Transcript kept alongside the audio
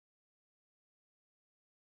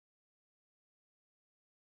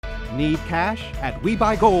Need cash? At We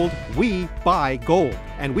Buy Gold, we buy gold.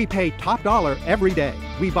 And we pay top dollar every day.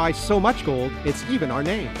 We buy so much gold, it's even our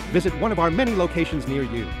name. Visit one of our many locations near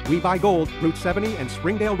you. We Buy Gold, Route 70 and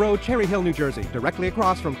Springdale Road, Cherry Hill, New Jersey, directly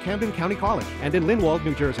across from Camden County College, and in Linwald,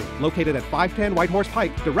 New Jersey, located at 510 White Horse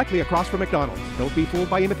Pike, directly across from McDonald's. Don't be fooled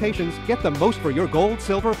by imitations. Get the most for your gold,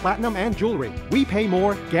 silver, platinum, and jewelry. We pay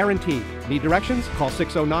more, guaranteed. Need directions? Call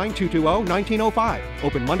 609-220-1905.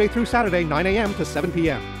 Open Monday through Saturday, 9 a.m. to 7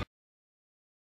 p.m.